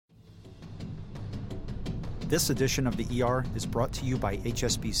This edition of the ER is brought to you by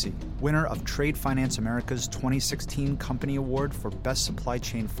HSBC, winner of Trade Finance America's 2016 Company Award for Best Supply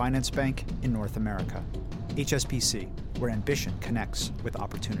Chain Finance Bank in North America. HSBC, where ambition connects with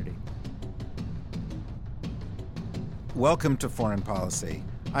opportunity. Welcome to Foreign Policy.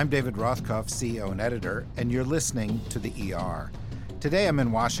 I'm David Rothkopf, CEO and editor, and you're listening to the ER. Today I'm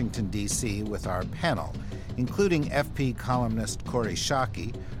in Washington, D.C. with our panel, including FP columnist Kori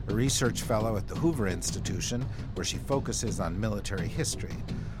Schake, a research fellow at the Hoover Institution, where she focuses on military history.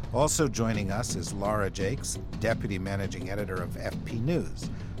 Also joining us is Laura Jakes, deputy managing editor of FP News.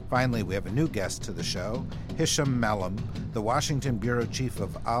 Finally, we have a new guest to the show, Hisham Malem, the Washington bureau chief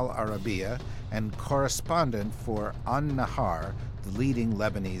of Al Arabiya and correspondent for An-Nahar, the leading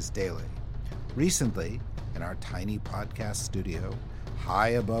Lebanese daily. Recently, in our tiny podcast studio, high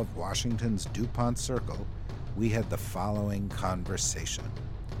above Washington's DuPont Circle, we had the following conversation.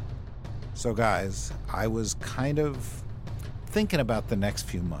 So guys, I was kind of thinking about the next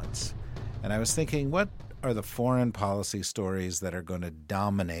few months, and I was thinking, what are the foreign policy stories that are going to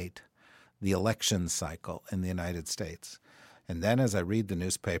dominate the election cycle in the United States? And then as I read the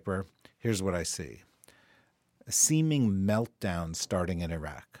newspaper, here's what I see. A seeming meltdown starting in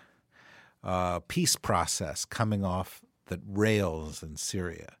Iraq. A peace process coming off the rails in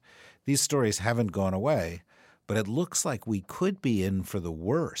Syria. These stories haven't gone away, but it looks like we could be in for the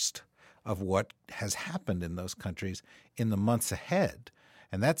worst of what has happened in those countries in the months ahead.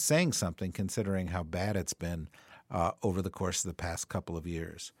 And that's saying something considering how bad it's been over the course of the past couple of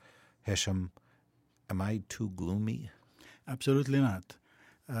years. Hisham, am I too gloomy? Absolutely not.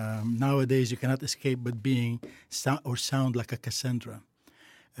 Nowadays, you cannot escape but being sound like a Cassandra.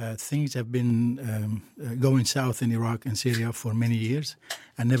 Things have been going south in Iraq and Syria for many years.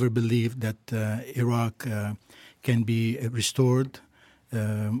 I never believed that Iraq can be restored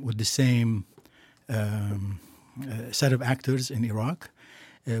with the same set of actors in Iraq.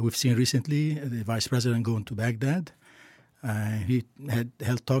 We've seen recently the vice president going to Baghdad. He had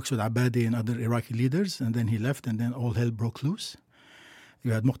held talks with Abadi and other Iraqi leaders, and then he left, and then all hell broke loose.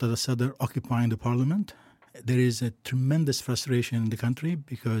 You had Muqtada Sadr occupying the parliament. There is a tremendous frustration in the country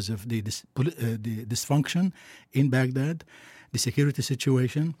because of the dysfunction in Baghdad, the security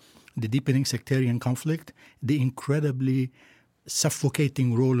situation, the deepening sectarian conflict, the incredibly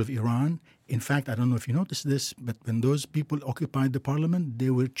suffocating role of Iran. In fact, I don't know if you noticed this, but when those people occupied the parliament,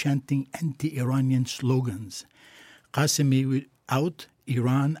 they were chanting anti-Iranian slogans. Qasemi out,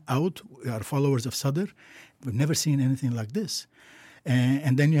 Iran out, we are followers of Sadr. We've never seen anything like this.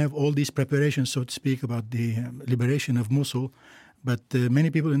 And then you have all these preparations, so to speak, about the liberation of Mosul. But many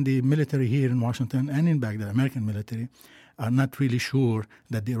people in the military here in Washington and in Baghdad, American military, are not really sure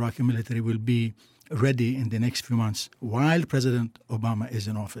that the Iraqi military will be ready in the next few months while President Obama is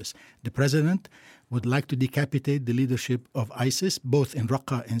in office. The president would like to decapitate the leadership of ISIS, both in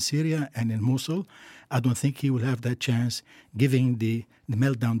Raqqa in Syria and in Mosul. I don't think he will have that chance, given the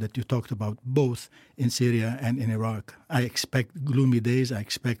meltdown that you talked about, both in Syria and in Iraq. I expect gloomy days. I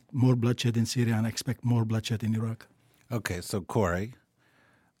expect more bloodshed in Syria, and I expect more bloodshed in Iraq. Okay, so Kori,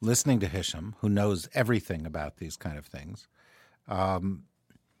 listening to Hisham, who knows everything about these kind of things,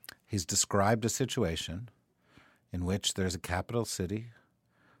 he's described a situation in which there's a capital city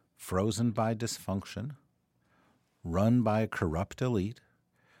frozen by dysfunction, run by a corrupt elite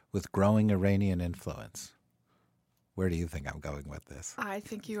with growing Iranian influence. Where do you think I'm going with this? I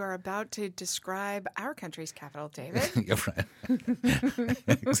think you are about to describe our country's capital, David. You're right.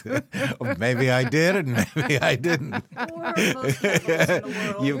 Maybe I did and maybe I didn't. Or most capitals in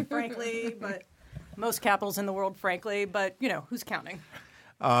the world, frankly, but most capitals in the world, frankly, but, you know, who's counting?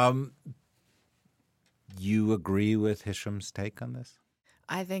 You agree with Hisham's take on this?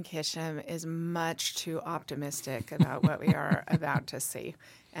 I think Hisham is much too optimistic about what we are about to see.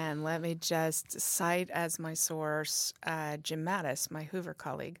 And let me just cite as my source Jim Mattis, my Hoover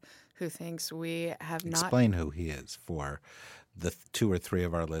colleague, who thinks we have not... Explain who he is for the 2 or 3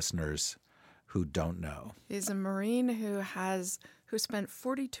 of our listeners who don't know. He's a Marine who spent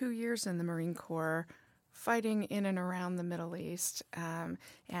 42 years in the Marine Corps fighting in and around the Middle East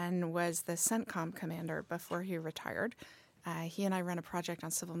and was the CENTCOM commander before he retired. He and I run a project on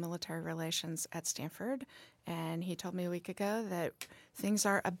civil-military relations at Stanford, and he told me a week ago that things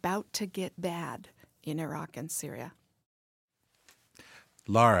are about to get bad in Iraq and Syria.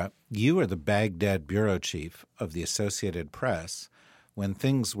 Laura, you are the Baghdad bureau chief of the Associated Press when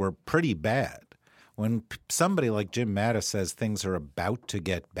things were pretty bad. When somebody like Jim Mattis says things are about to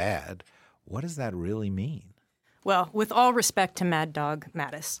get bad, what does that really mean? Well, with all respect to Mad Dog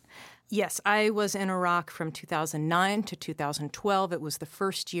Mattis, Yes, I was in Iraq from 2009 to 2012. It was the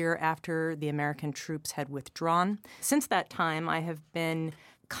first year after the American troops had withdrawn. Since that time, I have been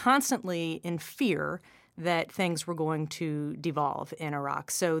constantly in fear that things were going to devolve in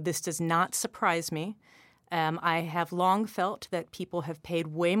Iraq. So this does not surprise me. I have long felt that people have paid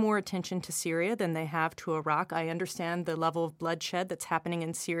way more attention to Syria than they have to Iraq. I understand the level of bloodshed that's happening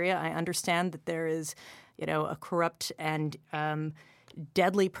in Syria. I understand that there is, a corrupt and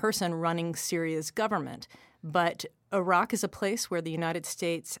deadly person running Syria's government. But Iraq is a place where the United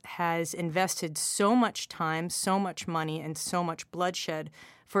States has invested so much time, so much money, and so much bloodshed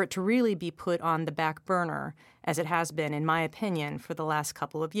for it to really be put on the back burner, as it has been, in my opinion, for the last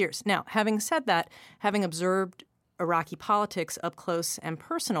couple of years. Now, having said that, having observed Iraqi politics up close and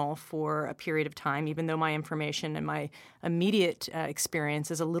personal for a period of time, even though my information and my immediate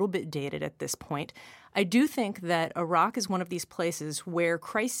experience is a little bit dated at this point, I do think that Iraq is one of these places where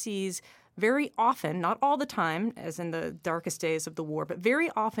crises very often, not all the time, as in the darkest days of the war, but very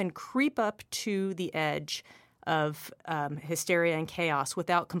often creep up to the edge of hysteria and chaos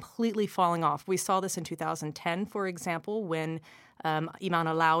without completely falling off. We saw this in 2010, for example, when Iman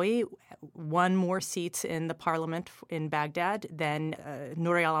Alawi won more seats in the parliament in Baghdad than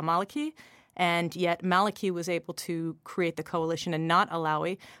Nouri al-Maliki, and yet Maliki was able to create the coalition and not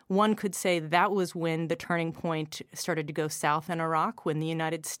Alawi. One could say that was when the turning point started to go south in Iraq, when the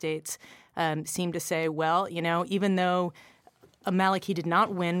United States seemed to say, well, even though Maliki did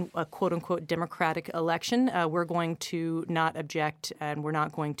not win a quote-unquote democratic election, we're going to not object and we're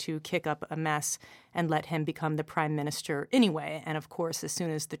not going to kick up a mess and let him become the prime minister anyway. And of course, as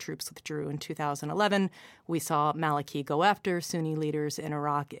soon as the troops withdrew in 2011, we saw Maliki go after Sunni leaders in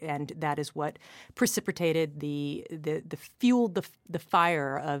Iraq, and that is what precipitated the fueled the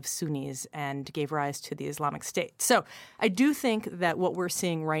fire of Sunnis and gave rise to the Islamic State. So I do think that what we're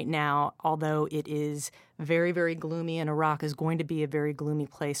seeing right now, although it is very, very gloomy, and Iraq is going to be a very gloomy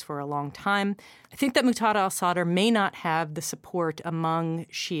place for a long time, I think that Muqtada al-Sadr may not have the support among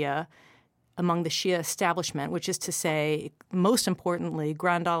the Shia establishment, which is to say, most importantly,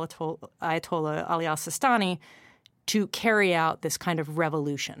 Grand Ayatollah Ali al-Sistani, to carry out this kind of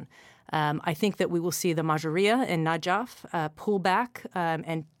revolution. I think that we will see the Majoriyah in Najaf pull back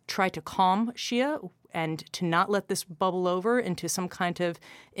and try to calm Shia and to not let this bubble over into some kind of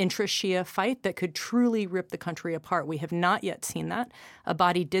intra-Shia fight that could truly rip the country apart. We have not yet seen that.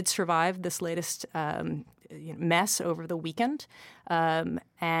 Abadi did survive this latest mess over the weekend,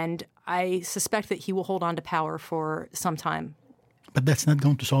 and I suspect that he will hold on to power for some time. But that's not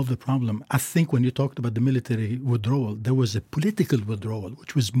going to solve the problem. I think when you talked about the military withdrawal, there was a political withdrawal,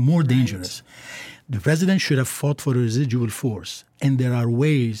 which was more dangerous. The president should have fought for a residual force. And there are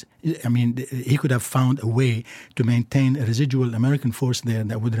ways, he could have found a way to maintain a residual American force there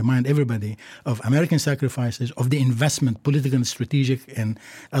that would remind everybody of American sacrifices, of the investment, political, strategic, and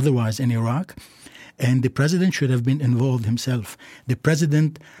otherwise in Iraq. And the president should have been involved himself. The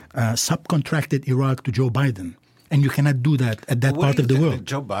president subcontracted Iraq to Joe Biden. And you cannot do that at that part of the world.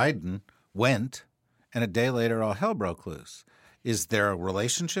 Joe Biden went, and a day later all hell broke loose. Is there a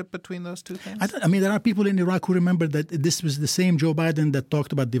relationship between those two things? There are people in Iraq who remember that this was the same Joe Biden that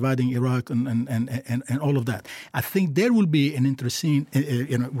talked about dividing Iraq and all of that. I think there will be an interesting,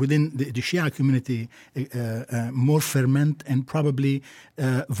 within the Shia community, more ferment and probably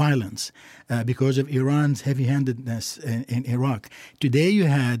violence because of Iran's heavy-handedness in Iraq. Today you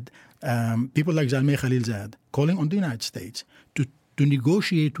had people like Zalmay Khalilzad calling on the United States to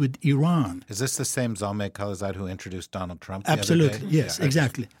negotiate with Iran. Is this the same Zalmay Khalilzad who introduced Donald Trump the Absolutely, other day? Yes, yeah.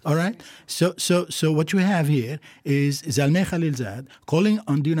 Exactly. All right? So what you have here is Zalmay Khalilzad calling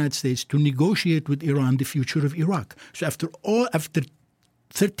on the United States to negotiate with Iran the future of Iraq. So after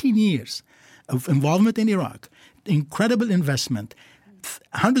 13 years of involvement in Iraq, incredible investment,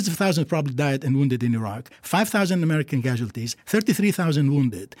 hundreds of thousands probably died and wounded in Iraq, 5,000 American casualties, 33,000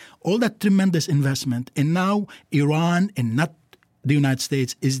 wounded, all that tremendous investment, and now Iran and not the United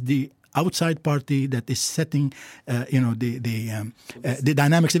States is the outside party that is setting, the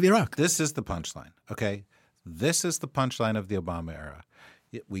dynamics of Iraq. This is the punchline, okay? This is the punchline of the Obama era.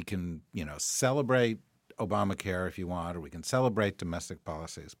 We can, celebrate Obamacare if you want, or we can celebrate domestic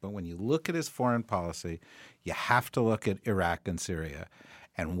policies. But when you look at his foreign policy, you have to look at Iraq and Syria.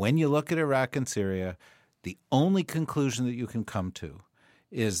 And when you look at Iraq and Syria, the only conclusion that you can come to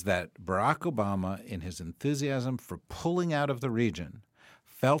is that Barack Obama, in his enthusiasm for pulling out of the region,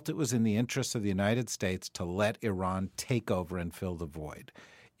 felt it was in the interests of the United States to let Iran take over and fill the void.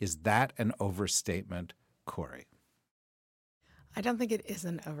 Is that an overstatement, Corey? I don't think it is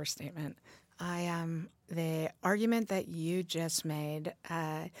an overstatement. The argument that you just made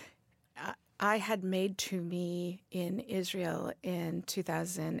I had made to me in Israel in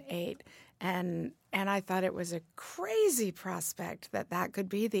 2008, and I thought it was a crazy prospect that could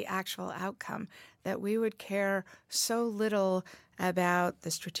be the actual outcome, that we would care so little about the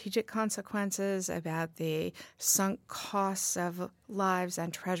strategic consequences, about the sunk costs of lives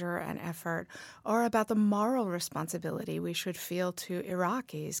and treasure and effort, or about the moral responsibility we should feel to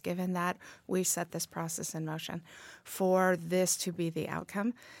Iraqis, given that we set this process in motion, for this to be the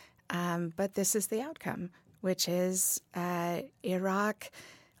outcome. But this is the outcome, which is Iraq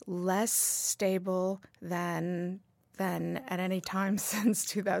less stable than at any time since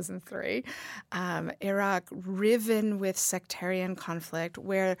 2003. Iraq riven with sectarian conflict,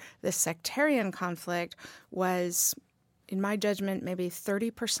 where the sectarian conflict was, in my judgment, maybe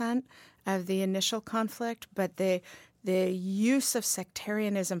 30% of the initial conflict, but the use of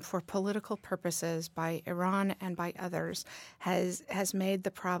sectarianism for political purposes by Iran and by others has made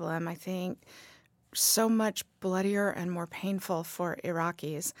the problem, I think, so much bloodier and more painful for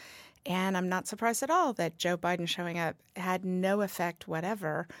Iraqis. And I'm not surprised at all that Joe Biden showing up had no effect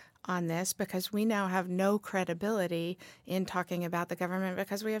whatever on this, because we now have no credibility in talking about the government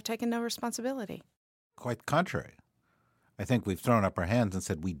because we have taken no responsibility. Quite the contrary. I think we've thrown up our hands and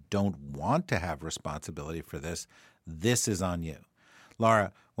said we don't want to have responsibility for this. This is on you.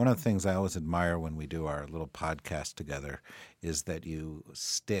 Laura, one of the things I always admire when we do our little podcast together is that you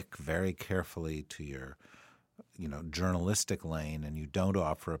stick very carefully to your journalistic lane, and you don't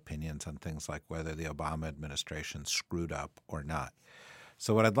offer opinions on things like whether the Obama administration screwed up or not.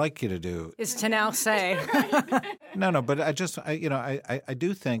 So what I'd like you to do is to now say no, but I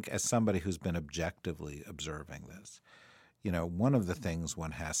do think, as somebody who's been objectively observing this, one of the things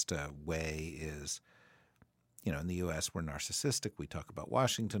one has to weigh is, in the U.S. we're narcissistic. We talk about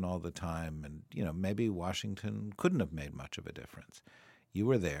Washington all the time, and maybe Washington couldn't have made much of a difference. You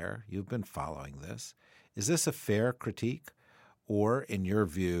were there. You've been following this. Is this a fair critique, or, in your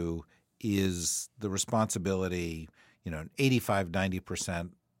view, is the responsibility, 85,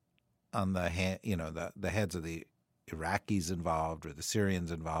 90% on the heads of the Iraqis involved or the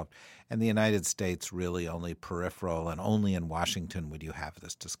Syrians involved, and the United States really only peripheral, and only in Washington would you have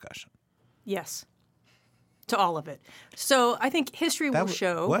this discussion? Yes. To all of it. So I think history will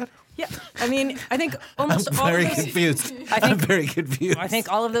show. What? Yeah. I think almost all of those. Confused. I'm very confused. I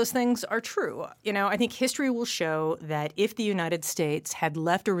think all of those things are true. I think history will show that if the United States had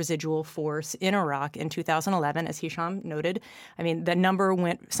left a residual force in Iraq in 2011, as Hisham noted, the number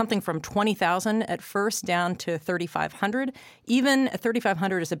went something from 20,000 at first down to 3,500. Even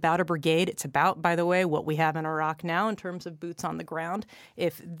 3,500 is about a brigade. It's about, by the way, what we have in Iraq now in terms of boots on the ground.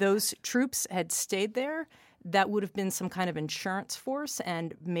 If those troops had stayed there, that would have been some kind of insurance force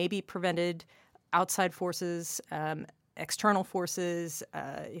and maybe prevented outside forces, external forces,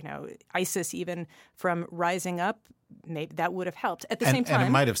 ISIS even, from rising up. Maybe that would have helped. At the same time, and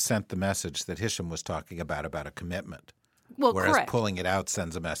it might have sent the message that Hisham was talking about a commitment. Well, whereas correct. Pulling it out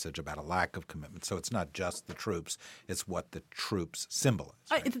sends a message about a lack of commitment. So it's not just the troops; it's what the troops symbolize.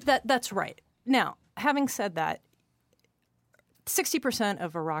 Right? That's right. Now, having said that, 60%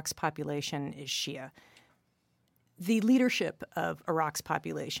 of Iraq's population is Shia. The leadership of Iraq's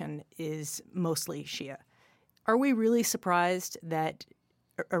population is mostly Shia. Are we really surprised that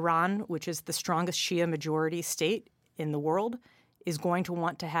Iran, which is the strongest Shia majority state in the world, is going to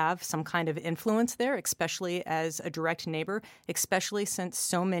want to have some kind of influence there, especially as a direct neighbor, especially since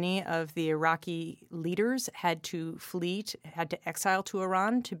so many of the Iraqi leaders had to flee, had to exile to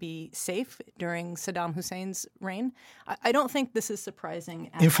Iran to be safe during Saddam Hussein's reign? I don't think this is surprising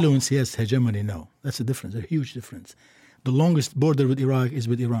at Influence, yes. Hegemony, no. That's a difference, a huge difference. The longest border with Iraq is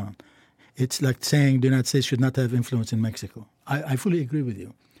with Iran. It's like saying the United States should not have influence in Mexico. I fully agree with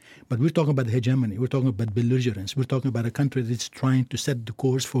you. But we're talking about hegemony. We're talking about belligerence. We're talking about a country that's trying to set the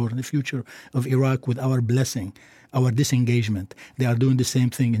course for the future of Iraq with our blessing, our disengagement. They are doing the same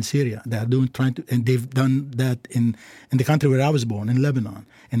thing in Syria. They are and they've done that in the country where I was born, in Lebanon.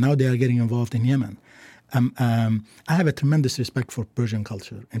 And now they are getting involved in Yemen. I have a tremendous respect for Persian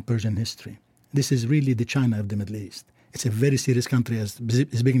culture and Persian history. This is really the China of the Middle East. It's a very serious country, as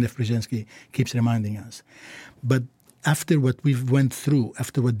Zbigniew Brzezinski keeps reminding us. But after what we've went through,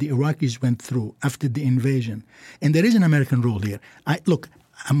 after what the Iraqis went through, after the invasion, and there is an American role here.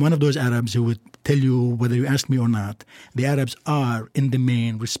 I'm one of those Arabs who would tell you, whether you ask me or not, the Arabs are, in the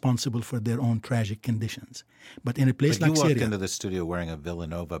main, responsible for their own tragic conditions. But in a place like Syria... you walked into the studio wearing a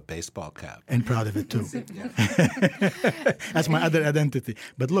Villanova baseball cap. And proud of it, too. That's my other identity.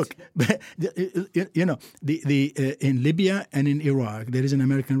 But look, in Libya and in Iraq, there is an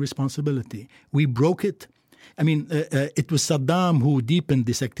American responsibility. We broke it. It was Saddam who deepened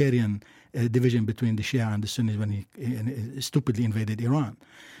the sectarian division between the Shia and the Sunnis when he stupidly invaded Iran.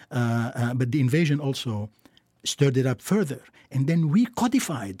 But the invasion also stirred it up further. And then we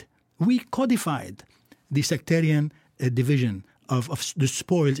codified the sectarian division of the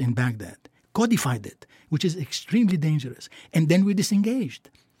spoils in Baghdad, codified it, which is extremely dangerous. And then we disengaged.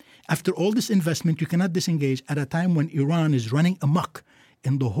 After all this investment, you cannot disengage at a time when Iran is running amok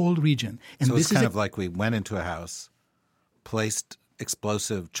in the whole region. And so this it's kind of like we went into a house, placed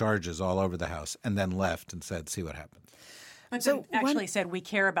explosive charges all over the house, and then left and said, see what happens. But so actually said, we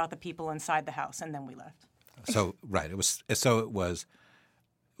care about the people inside the house, and then we left. So, right. It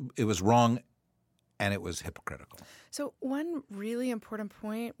was wrong, and it was hypocritical. So one really important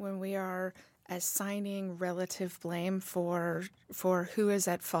point when we are assigning relative blame for who is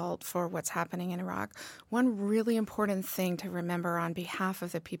at fault for what's happening in Iraq, one really important thing to remember on behalf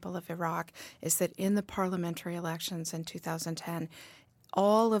of the people of Iraq is that in the parliamentary elections in 2010,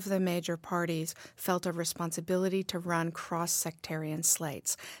 all of the major parties felt a responsibility to run cross-sectarian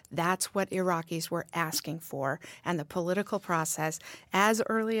slates. That's what Iraqis were asking for, and the political process, as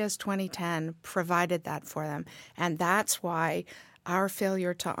early as 2010, provided that for them. And that's why our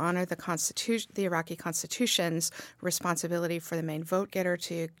failure to honor the Iraqi constitution's responsibility for the main vote getter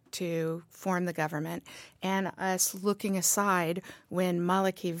to form the government, and us looking aside when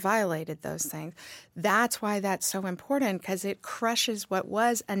Maliki violated those things. That's why that's so important, because it crushes what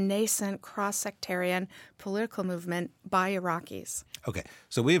was a nascent cross-sectarian political movement by Iraqis. Okay,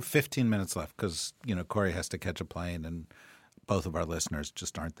 so we have 15 minutes left because, Corey has to catch a plane and both of our listeners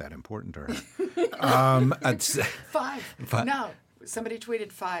just aren't that important to her. Five. No. Somebody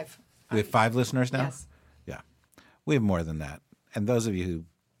tweeted 5. We have 5 listeners now? Yes. Yeah. We have more than that. And those of you who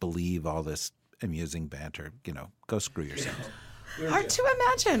believe all this amusing banter, go screw yourselves. Hard to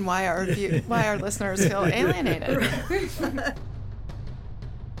imagine why our listeners feel alienated.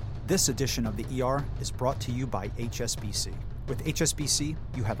 This edition of the ER is brought to you by HSBC. With HSBC,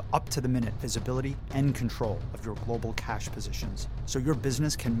 you have up-to-the-minute visibility and control of your global cash positions, so your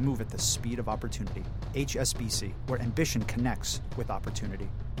business can move at the speed of opportunity. HSBC, where ambition connects with opportunity.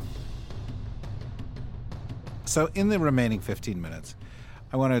 So in the remaining 15 minutes,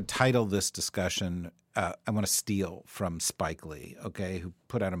 I want to title this discussion, I want to steal from Spike Lee, who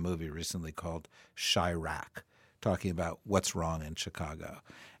put out a movie recently called Sy-raq, talking about what's wrong in Chicago.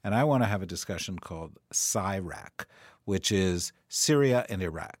 And I want to have a discussion called Sy-raq, which is Syria and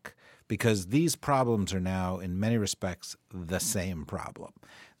Iraq, because these problems are now, in many respects, the same problem.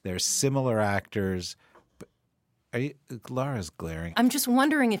 They're similar actors. Laura's glaring. I'm just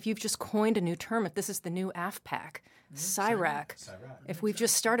wondering if you've just coined a new term, if this is the new AFPAC, Sy-raq. If we've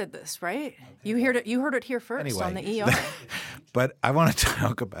just started this, right? Okay. You heard it here first anyway, on the ER. But I want to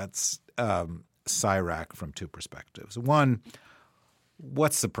talk about Sy-raq from 2 perspectives. One,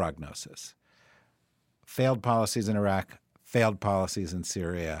 what's the prognosis? Failed policies in Iraq, failed policies in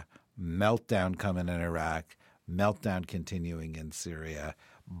Syria, meltdown coming in Iraq, meltdown continuing in Syria,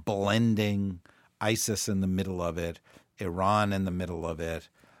 blending, ISIS in the middle of it, Iran in the middle of it,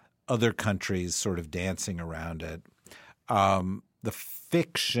 other countries sort of dancing around it. The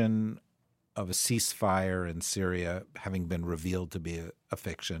fiction of a ceasefire in Syria having been revealed to be a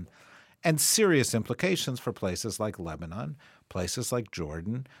fiction, and serious implications for places like Lebanon, places like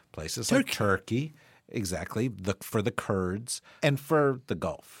Jordan, places like Turkey. Exactly, for the Kurds and for the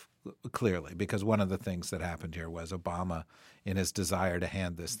Gulf, clearly, because one of the things that happened here was Obama, in his desire to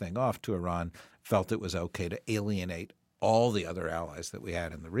hand this thing off to Iran, felt it was okay to alienate all the other allies that we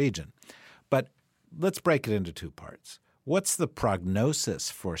had in the region. But let's break it into 2 parts. What's the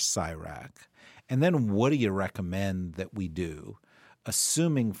prognosis for Sy-raq? And then what do you recommend that we do,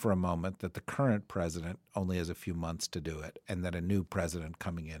 assuming for a moment that the current president only has a few months to do it and that a new president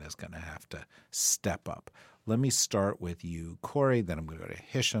coming in is going to have to step up? Let me start with you, Corey, then I'm going to go to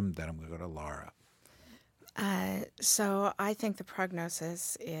Hisham, then I'm going to go to Laura. So I think the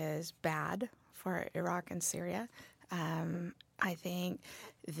prognosis is bad for Iraq and Syria. I think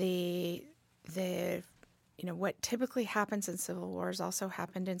what typically happens in civil wars also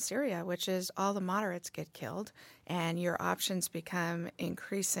happened in Syria, which is all the moderates get killed and your options become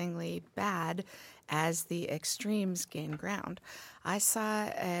increasingly bad as the extremes gain ground. I saw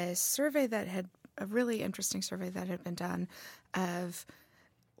a really interesting survey that had been done of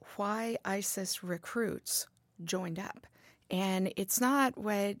why ISIS recruits joined up. And it's not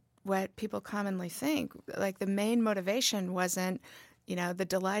what people commonly think. Like, the main motivation wasn't the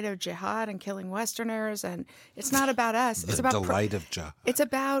delight of jihad and killing Westerners, and it's not about us. It's about delight of jihad. It's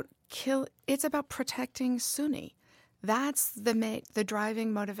about protecting Sunni. That's the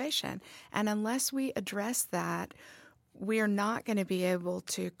driving motivation. And unless we address that, we are not going to be able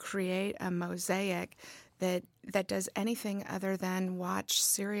to create a mosaic that does anything other than watch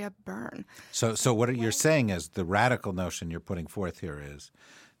Syria burn. So what you're saying is the radical notion you're putting forth here is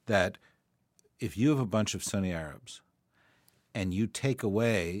that if you have a bunch of Sunni Arabs and you take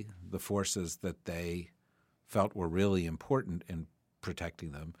away the forces that they felt were really important in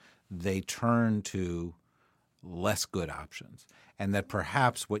protecting them, they turn to less good options. And that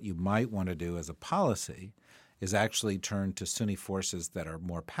perhaps what you might want to do as a policy is actually turn to Sunni forces that are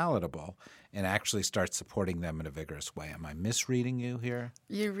more palatable and actually start supporting them in a vigorous way. Am I misreading you here?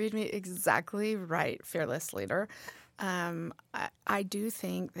 You read me exactly right, fearless leader. I do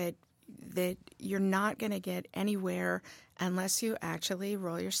think that you're not going to get anywhere unless you actually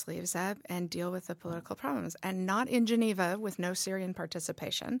roll your sleeves up and deal with the political problems. And not in Geneva with no Syrian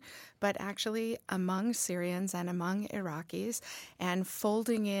participation, but actually among Syrians and among Iraqis and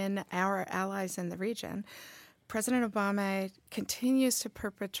folding in our allies in the region. President Obama continues to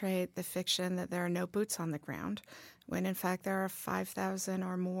perpetrate the fiction that there are no boots on the ground, when in fact there are 5,000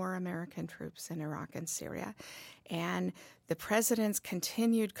 or more American troops in Iraq and Syria. And the president's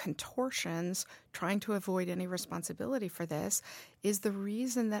continued contortions, trying to avoid any responsibility for this, is the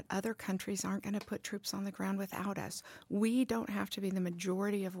reason that other countries aren't going to put troops on the ground without us. We don't have to be the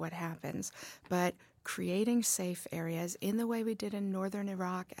majority of what happens, but creating safe areas in the way we did in northern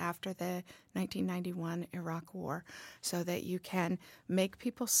Iraq after the 1991 Iraq War, so that you can make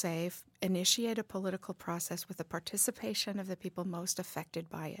people safe, initiate a political process with the participation of the people most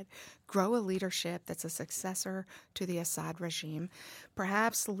affected by it, grow a leadership that's a successor to the Assad regime,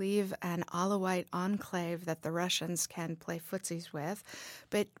 perhaps leave an Alawite enclave that the Russians can play footsies with,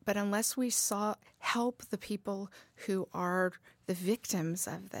 but unless we help the people who are the victims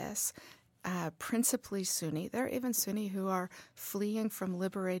of this, principally Sunni. There are even Sunni who are fleeing from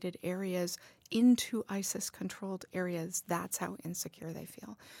liberated areas into ISIS-controlled areas. That's how insecure they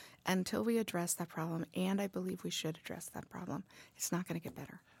feel. Until we address that problem, and I believe we should address that problem, it's not going to get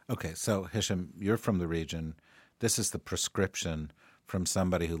better. Okay, so Hisham, you're from the region. This is the prescription from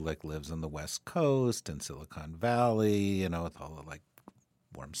somebody who lives on the West Coast and Silicon Valley, with all the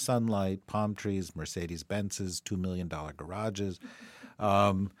warm sunlight, palm trees, Mercedes-Benzes, $2 million garages.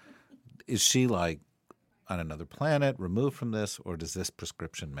 Is she on another planet, removed from this, or does this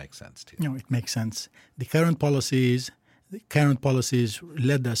prescription make sense to you? No, it makes sense. The current policies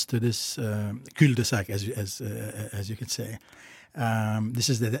led us to this cul-de-sac, as you could say. This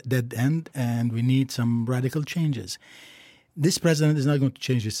is the dead end, and we need some radical changes. This president is not going to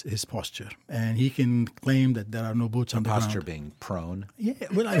change his posture, and he can claim that there are no boots on the ground. Posture being prone. Yeah,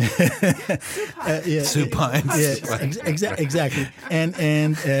 well, supine. Yeah, exactly. And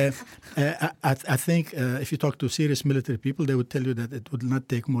I think if you talk to serious military people, they would tell you that it would not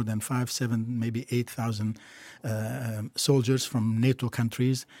take more than 5, 7, maybe 8,000 soldiers from NATO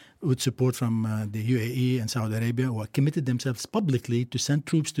countries with support from the UAE and Saudi Arabia, who have committed themselves publicly to send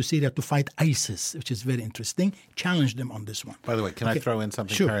troops to Syria to fight ISIS, which is very interesting. Challenge them on this one. By the way, can I throw in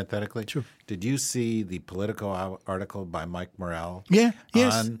something parenthetically? Sure. Did you see the Politico article by Mike Morrell on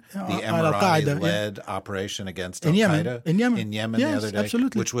the Emirati-led operation against Al-Qaeda in Yemen the other day?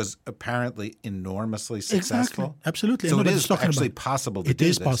 Absolutely. Which was apparently enormously successful? Exactly. Absolutely. So it is actually possible to do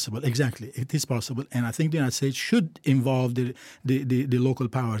this. It is possible, exactly. It is possible. And I think the United States should involve the local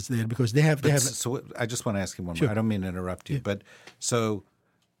powers there, because they have. So I just want to ask you one Sure. more. I don't mean to interrupt you, but so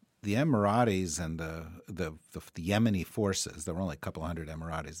the Emiratis and the Yemeni forces, there were only a couple hundred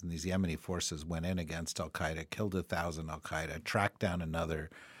Emiratis, and these Yemeni forces went in against al-Qaeda, killed 1,000 al-Qaeda, tracked down another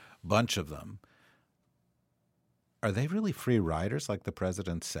bunch of them. Are they really free riders like the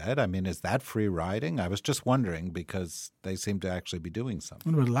president said? I mean, is that free riding? I was just wondering, because they seem to actually be doing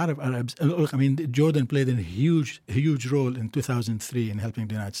something. Well, a lot of Arabs. Look, I mean, Jordan played a huge role in 2003 in helping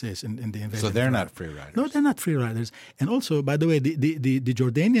the United States in the invasion. So they're not free riders? No, they're not free riders. And also, by the way, the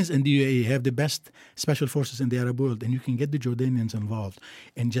Jordanians and the UAE have the best special forces in the Arab world, and you can get the Jordanians involved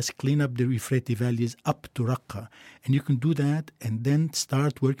and just clean up the Euphrates valleys up to Raqqa. And you can do that and then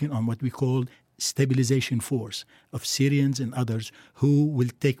start working on what we call stabilization force of Syrians and others who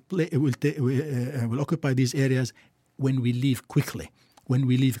will occupy these areas when we leave quickly.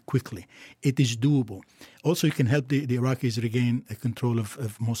 It is doable. Also, you can help the Iraqis regain control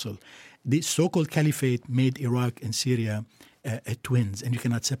of Mosul. The so-called caliphate made Iraq and Syria twins, and you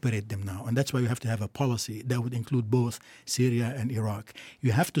cannot separate them now. And that's why you have to have a policy that would include both Syria and Iraq.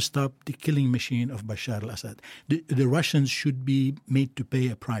 You have to stop the killing machine of Bashar al-Assad. The Russians should be made to pay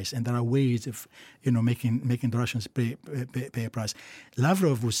a price, and there are ways of making the Russians pay a price.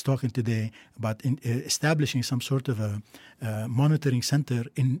 Lavrov was talking today about establishing some sort of a monitoring center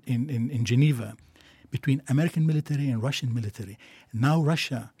in Geneva, between American military and Russian military. Now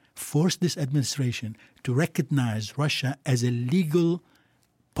Russia forced this administration to recognize Russia as a legal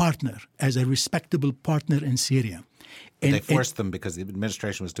partner, as a respectable partner in Syria. They forced them because the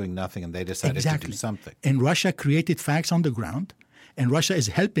administration was doing nothing and they decided to do something. And Russia created facts on the ground, and Russia is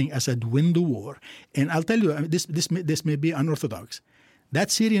helping Assad win the war. And I'll tell you, this may be unorthodox.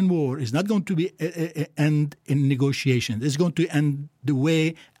 That Syrian war is not going to be end in negotiations. It's going to end the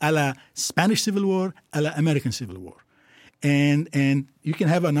way a la Spanish Civil War, a la American Civil War. And you can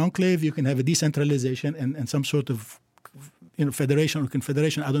have an enclave, you can have a decentralization and some sort of federation or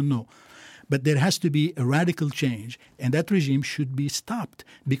confederation, I don't know. But there has to be a radical change, and that regime should be stopped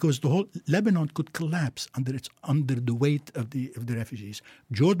because the whole Lebanon could collapse under the weight of the refugees.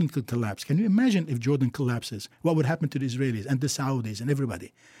 Jordan could collapse. Can you imagine if Jordan collapses? What would happen to the Israelis and the Saudis and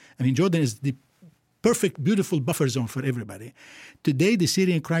everybody? I mean, Jordan is the perfect, beautiful buffer zone for everybody. Today, the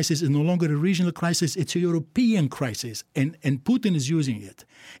Syrian crisis is no longer a regional crisis; it's a European crisis, and Putin is using it.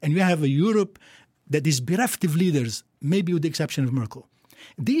 And you have a Europe that is bereft of leaders, maybe with the exception of Merkel.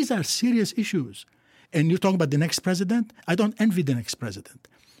 These are serious issues. And you're talking about the next president? I don't envy the next president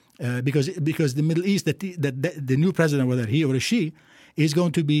because the Middle East, that the new president, whether he or she, is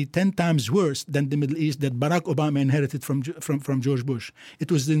going to be 10 times worse than the Middle East that Barack Obama inherited from George Bush.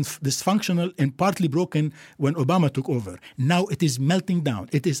 It was dysfunctional and partly broken when Obama took over. Now it is melting down.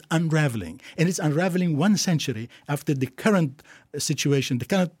 It is unraveling. And it's unraveling 1 century after the current situation,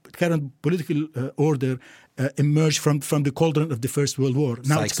 the current political order emerged from the cauldron of the First World War.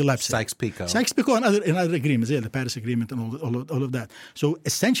 Now it's collapsing. Sykes-Picot and other agreements, the Paris Agreement and all of that. So a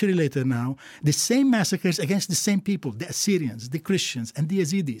century later now, the same massacres against the same people, the Assyrians, the Christians, and the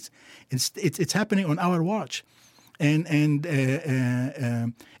Yazidis. It's happening on our watch. And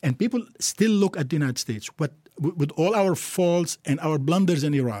people still look at the United States. With all our faults and our blunders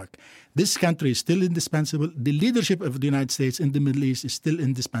in Iraq, this country is still indispensable. The leadership of the United States in the Middle East is still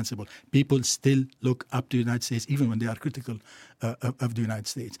indispensable. People still look up to the United States, even when they are critical of the United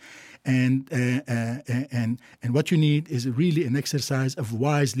States. And what you need is really an exercise of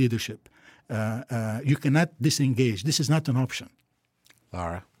wise leadership. You cannot disengage. This is not an option.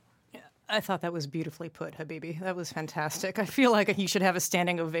 Laura? I thought that was beautifully put, Habibi. That was fantastic. I feel like you should have a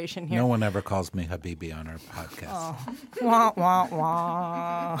standing ovation here. No one ever calls me Habibi on our podcast. Oh. Wah, wah,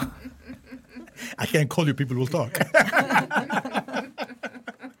 wah. I can't call you. People will talk.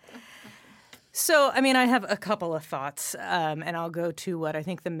 So, I mean, I have a couple of thoughts, and I'll go to what I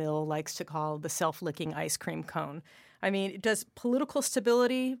think the Mill likes to call the self-licking ice cream cone. I mean, does political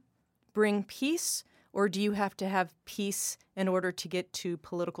stability bring peace? Or do you have to have peace in order to get to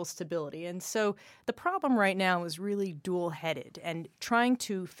political stability? And so the problem right now is really dual-headed, and trying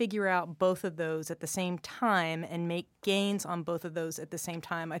to figure out both of those at the same time and make gains on both of those at the same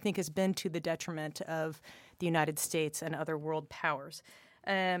time, I think has been to the detriment of the United States and other world powers.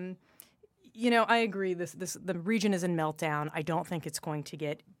 I agree. The region is in meltdown. I don't think it's going to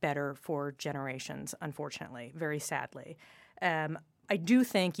get better for generations, unfortunately, very sadly. I do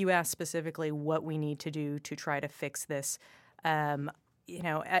think you asked specifically what we need to do to try to fix this.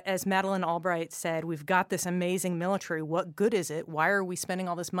 As Madeleine Albright said, we've got this amazing military. What good is it? Why are we spending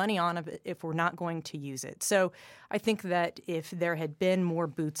all this money on it if we're not going to use it? So I think that if there had been more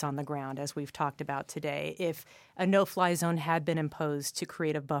boots on the ground, as we've talked about today, if a no-fly zone had been imposed to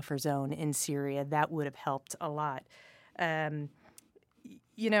create a buffer zone in Syria, that would have helped a lot. In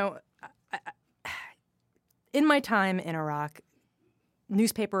my time in Iraq,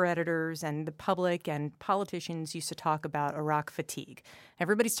 newspaper editors and the public and politicians used to talk about Iraq fatigue.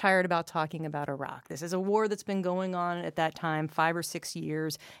 Everybody's tired about talking about Iraq. This is a war that's been going on at that time 5 or 6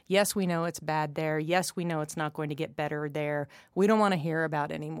 years. Yes, we know it's bad there. Yes, we know it's not going to get better there. We don't want to hear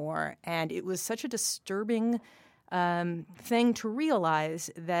about it anymore. And it was such a disturbing thing to realize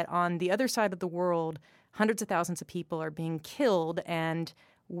that on the other side of the world, hundreds of thousands of people are being killed, and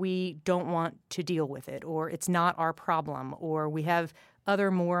we don't want to deal with it, or it's not our problem, or we have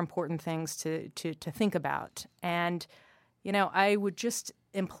other more important things to think about. And, I would just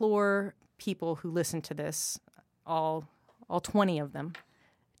implore people who listen to this, all 20 of them,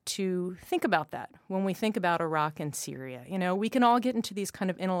 to think about that when we think about Iraq and Syria. We can all get into these kind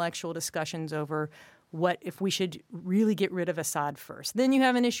of intellectual discussions over what if we should really get rid of Assad first. Then you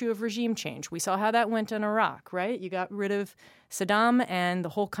have an issue of regime change. We saw how that went in Iraq, right? You got rid of Saddam and the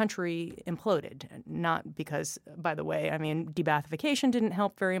whole country imploded. Not because, by the way, de-Baathification didn't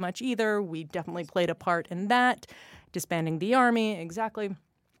help very much either. We definitely played a part in that, disbanding the army, exactly.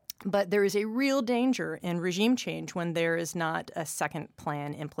 But there is a real danger in regime change when there is not a second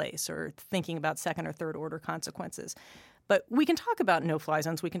plan in place or thinking about second or third order consequences. But we can talk about no-fly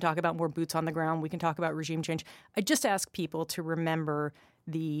zones. We can talk about more boots on the ground. We can talk about regime change. I just ask people to remember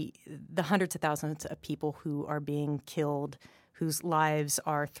the hundreds of thousands of people who are being killed, whose lives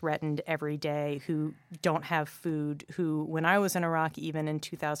are threatened every day, who don't have food, who, when I was in Iraq, even in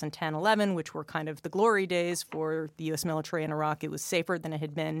 2010-11, which were kind of the glory days for the U.S. military in Iraq, it was safer than it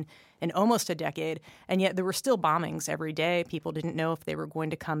had been in almost a decade. And yet there were still bombings every day. People didn't know if they were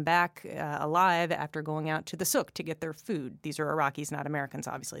going to come back alive after going out to the souk to get their food. These are Iraqis, not Americans,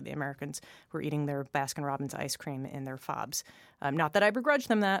 obviously. The Americans were eating their Baskin-Robbins ice cream in their fobs. Not that I begrudge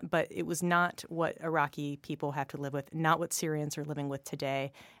them that, but it was not what Iraqi people have to live with, not what Syrians are living with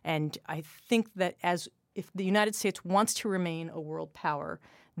today. And I think that if the United States wants to remain a world power,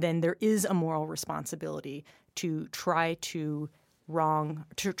 then there is a moral responsibility to try to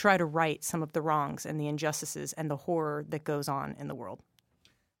right some of the wrongs and the injustices and the horror that goes on in the world.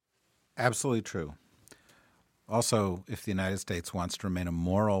 Absolutely true. Also, if the United States wants to remain a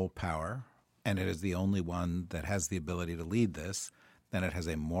moral power, and it is the only one that has the ability to lead this, then it has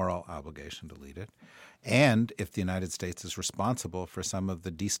a moral obligation to lead it. And if the United States is responsible for some of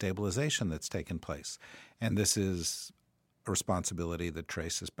the destabilization that's taken place, and this is a responsibility that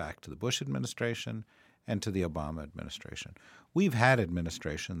traces back to the Bush administration and to the Obama administration. We've had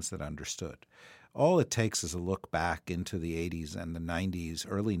administrations that understood. All it takes is a look back into the 80s and the 90s,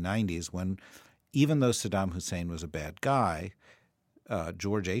 early 90s, when even though Saddam Hussein was a bad guy,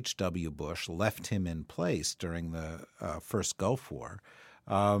 George H.W. Bush left him in place during the first Gulf War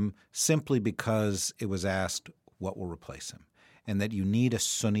simply because it was asked what will replace him, and that you need a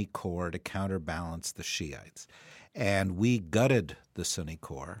Sunni core to counterbalance the Shiites. And we gutted the Sunni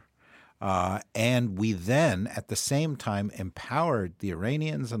core. And we then, at the same time, empowered the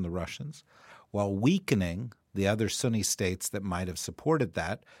Iranians and the Russians while weakening the other Sunni states that might have supported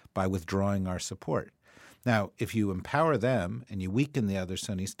that by withdrawing our support. Now, if you empower them and you weaken the other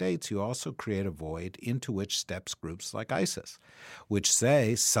Sunni states, you also create a void into which steps groups like ISIS, which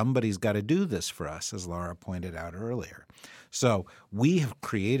say somebody's got to do this for us, as Laura pointed out earlier. So we have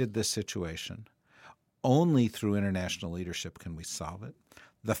created this situation. Only through international leadership can we solve it.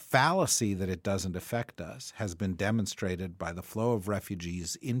 The fallacy that it doesn't affect us has been demonstrated by the flow of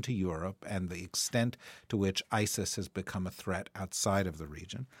refugees into Europe and the extent to which ISIS has become a threat outside of the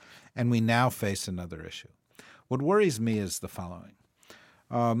region. And we now face another issue. What worries me is the following.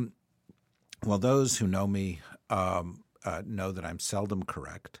 Well, those who know me know that I'm seldom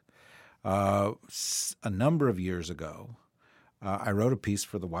correct. A number of years ago, I wrote a piece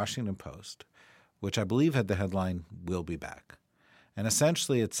for the Washington Post, which I believe had the headline, "We'll Be Back." And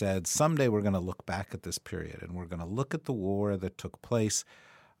essentially it said, someday we're going to look back at this period and we're going to look at the war that took place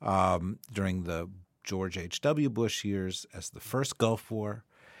during the George H.W. Bush years as the first Gulf War,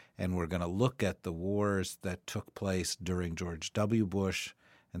 and we're going to look at the wars that took place during George W. Bush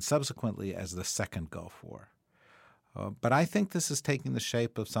and subsequently as the second Gulf War. But I think this is taking the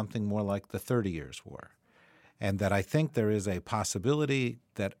shape of something more like the 30 Years' War. And that I think there is a possibility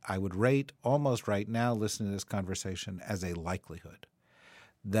that I would rate almost right now, listening to this conversation, as a likelihood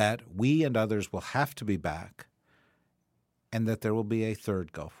that we and others will have to be back and that there will be a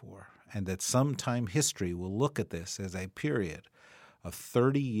third Gulf War, and that sometime history will look at this as a period of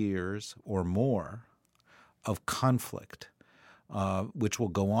 30 years or more of conflict, which will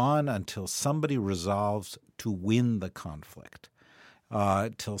go on until somebody resolves to win the conflict.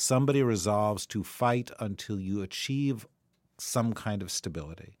 Till somebody resolves to fight until you achieve some kind of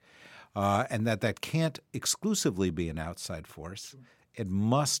stability, and that can't exclusively be an outside force. It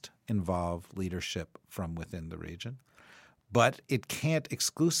must involve leadership from within the region, but it can't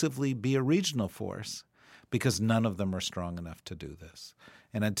exclusively be a regional force because none of them are strong enough to do this.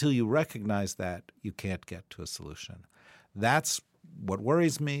 And until you recognize that, you can't get to a solution. That's what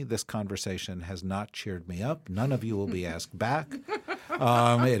worries me. This conversation has not cheered me up. None of you will be asked back.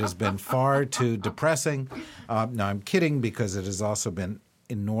 It has been far too depressing. No, I'm kidding, because it has also been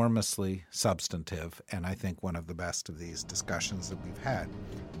enormously substantive, and I think one of the best of these discussions that we've had.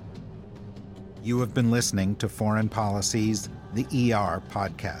 You have been listening to Foreign Policy's The ER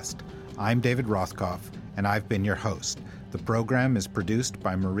podcast. I'm David Rothkopf, and I've been your host. The program is produced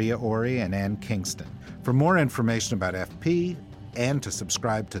by Maria Ori and Ann Kingston. For more information about FP and to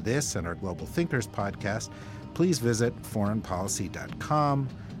subscribe to this and our Global Thinkers podcast, please visit foreignpolicy.com,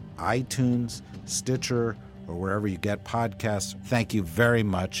 iTunes, Stitcher, or wherever you get podcasts. Thank you very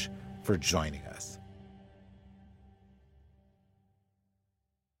much for joining us.